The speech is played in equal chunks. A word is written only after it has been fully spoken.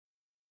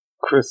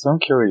Chris, I'm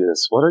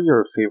curious, what are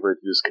your favorite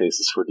use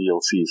cases for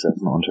DLCs as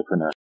an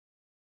entrepreneur?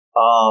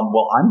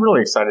 Well, I'm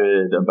really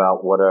excited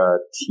about what a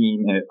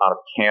team out of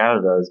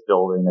Canada is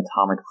building,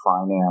 Atomic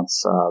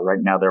Finance. Right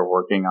now they're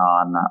working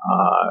on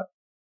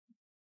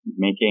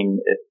making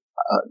it,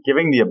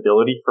 giving the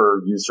ability for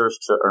users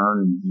to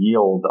earn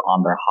yield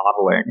on their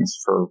hodlings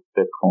for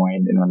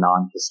Bitcoin in a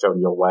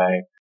non-custodial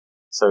way.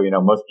 So,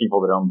 most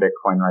people that own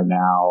Bitcoin right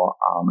now,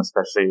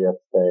 especially if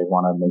they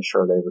want to make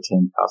sure they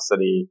retain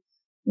custody,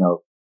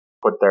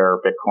 put their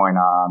Bitcoin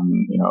on,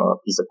 a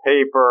piece of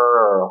paper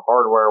or a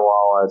hardware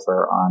wallet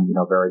or on,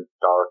 a very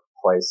dark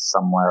place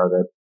somewhere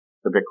that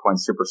the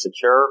Bitcoin's super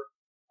secure.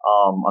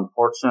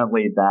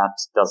 Unfortunately, that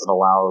doesn't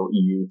allow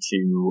you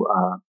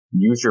to,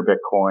 use your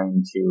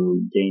Bitcoin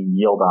to gain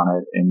yield on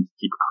it and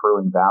keep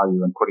accruing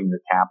value and putting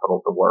your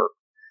capital to work.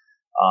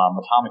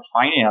 Atomic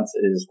Finance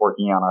is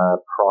working on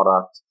a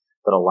product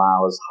that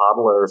allows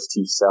hodlers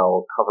to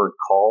sell covered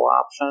call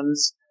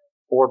options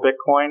for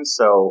Bitcoin.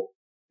 So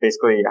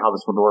basically how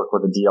this would work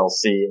with a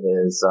DLC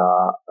is,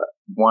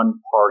 one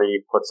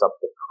party puts up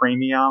the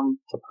premium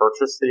to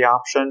purchase the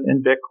option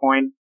in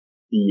Bitcoin.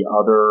 The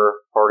other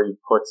party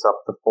puts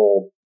up the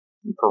full,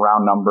 for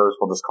round numbers,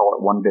 we'll just call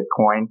it 1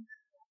 Bitcoin,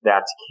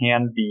 that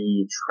can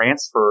be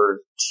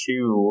transferred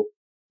to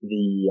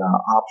the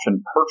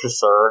option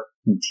purchaser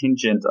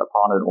contingent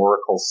upon an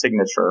Oracle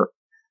signature.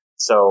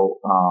 So,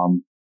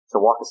 to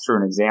walk us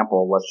through an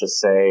example, let's just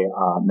say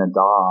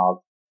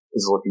Nadav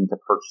is looking to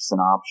purchase an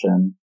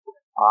option.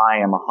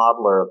 I am a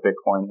hodler of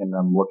Bitcoin and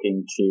I'm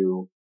looking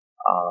to,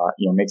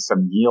 make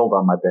some yield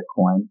on my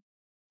Bitcoin.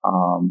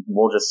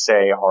 We'll just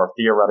say our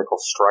theoretical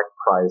strike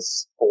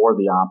price for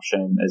the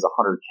option is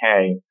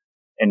 100K.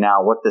 And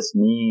now what this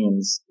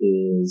means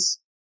is,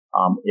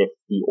 if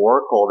the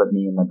Oracle that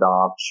me and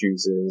Nadav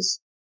chooses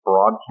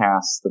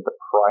broadcasts that the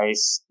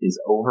price is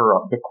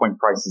Bitcoin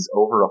price is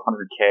over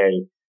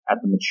 100K at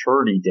the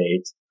maturity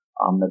date,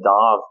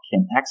 Nadav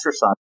can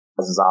exercise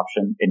his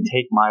option and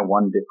take my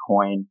 1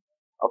 Bitcoin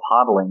of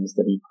hodlings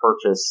that he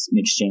purchased in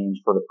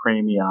exchange for the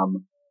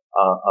premium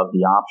of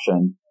the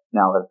option.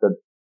 Now, if the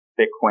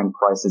Bitcoin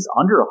price is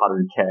under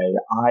 100K,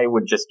 I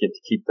would just get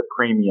to keep the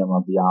premium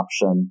of the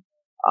option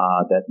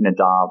that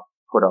Nadav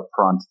put up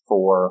front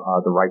for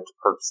the right to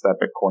purchase that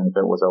Bitcoin if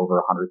it was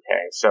over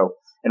 100K. So,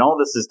 and all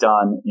this is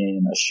done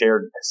in a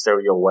shared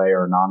custodial way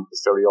or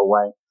non-custodial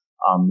way.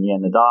 Me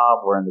and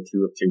Nadav, we're in the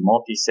 2 of 2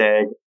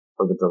 multisig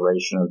for the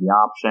duration of the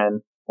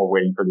option. We're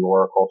waiting for the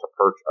Oracle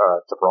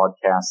to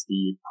broadcast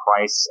the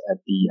price at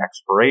the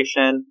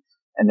expiration.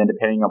 And then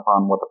depending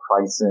upon what the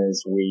price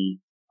is, we,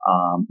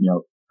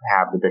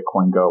 have the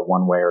Bitcoin go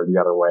one way or the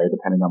other way,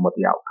 depending on what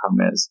the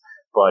outcome is.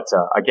 But,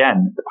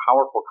 again, the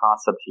powerful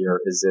concept here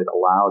is it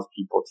allows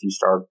people to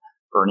start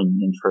earning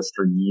interest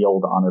or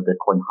yield on their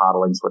Bitcoin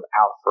hodlings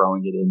without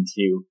throwing it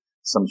into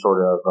some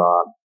sort of,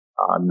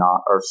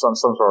 some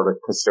sort of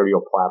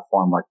custodial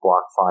platform like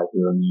BlockFi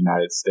here in the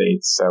United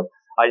States. So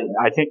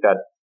I think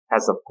that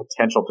has the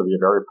potential to be a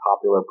very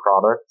popular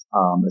product,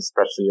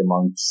 especially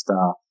amongst,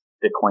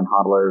 Bitcoin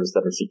hodlers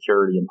that are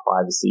security and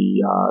privacy,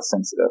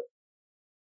 sensitive.